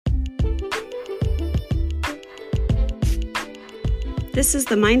This is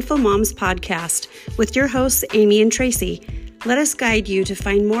the Mindful Moms Podcast with your hosts, Amy and Tracy. Let us guide you to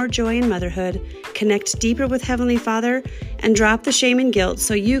find more joy in motherhood, connect deeper with Heavenly Father, and drop the shame and guilt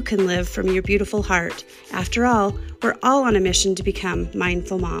so you can live from your beautiful heart. After all, we're all on a mission to become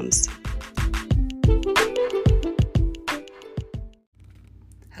mindful moms.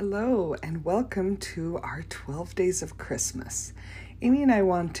 Hello, and welcome to our 12 Days of Christmas. Amy and I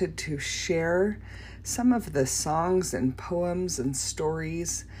wanted to share some of the songs and poems and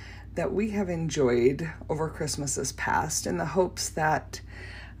stories that we have enjoyed over Christmases past in the hopes that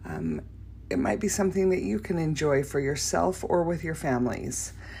it might be something that you can enjoy for yourself or with your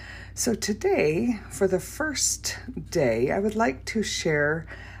families. So today, for the first day, I would like to share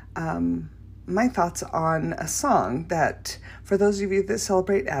my thoughts on a song that, for those of you that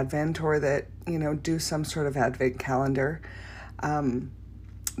celebrate Advent or that, do some sort of Advent calendar,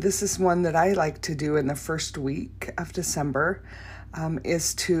 this is one that I like to do in the first week of December,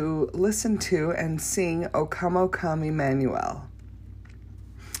 is to listen to and sing, O Come, Emmanuel.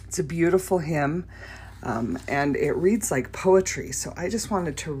 It's a beautiful hymn, and it reads like poetry. So I just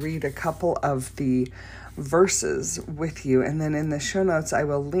wanted to read a couple of the verses with you, and then in the show notes I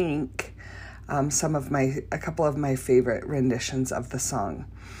will link a couple of my favorite renditions of the song.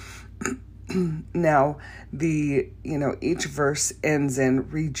 Now, each verse ends in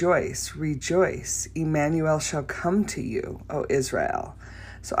rejoice, rejoice, Emmanuel shall come to you, O Israel.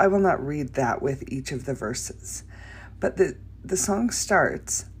 So I will not read that with each of the verses. But the song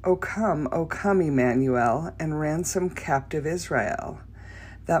starts, O come, Emmanuel, and ransom captive Israel,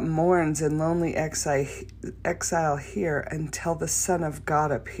 that mourns in lonely exile here until the Son of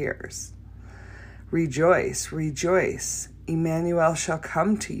God appears. Rejoice, rejoice, Emmanuel shall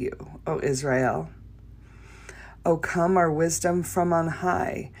come to you, O Israel. O come, our wisdom from on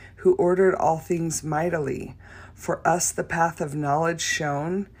high, who ordered all things mightily, for us the path of knowledge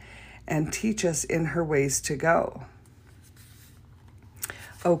shown, and teach us in her ways to go.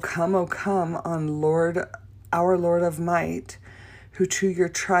 O come, on Lord, our Lord of might, who to your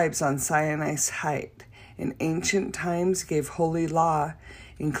tribes on Sinai's height, in ancient times gave holy law,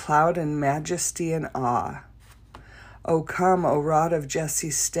 in cloud and majesty and awe. O come, O rod of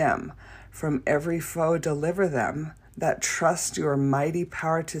Jesse's stem, from every foe deliver them, that trust your mighty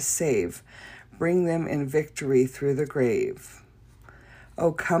power to save, bring them in victory through the grave.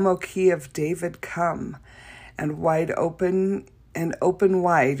 O come, O key of David, come, and open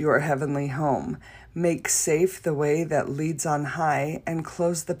wide your heavenly home, make safe the way that leads on high, and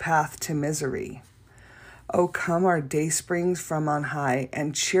close the path to misery. O come, our daysprings from on high,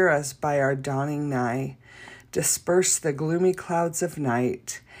 and cheer us by our dawning nigh. Disperse the gloomy clouds of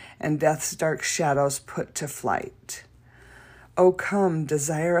night, and death's dark shadows put to flight. O come,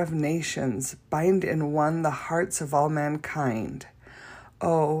 desire of nations, bind in one the hearts of all mankind.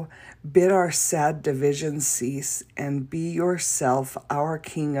 O, bid our sad divisions cease, and be yourself our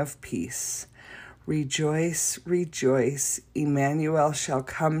King of peace. Rejoice, rejoice, Emmanuel shall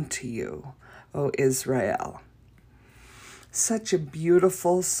come to you, O Israel. Such a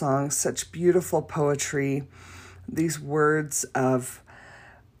beautiful song, such beautiful poetry. These words of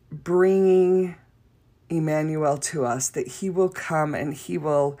bringing Emmanuel to us, that he will come and he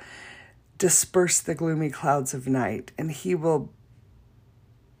will disperse the gloomy clouds of night, and he will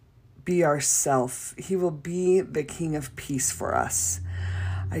be ourself. He will be the King of peace for us.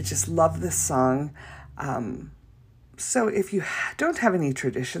 I just love this song. So if you don't have any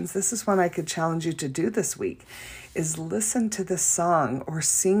traditions, this is one I could challenge you to do this week, is listen to this song or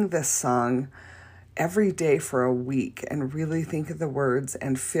sing this song every day for a week and really think of the words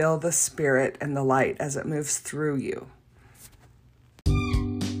and feel the spirit and the light as it moves through you.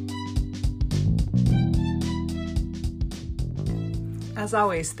 As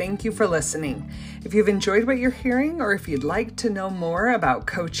always, thank you for listening. If you've enjoyed what you're hearing, or if you'd like to know more about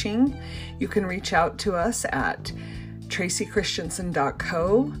coaching, you can reach out to us at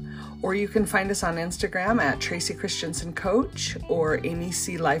tracychristiansen.co, or you can find us on Instagram at Tracy Christiansen Coach or Amy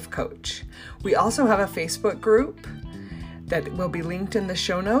C. Life Coach. We also have a Facebook group that will be linked in the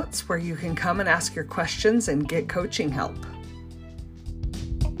show notes where you can come and ask your questions and get coaching help.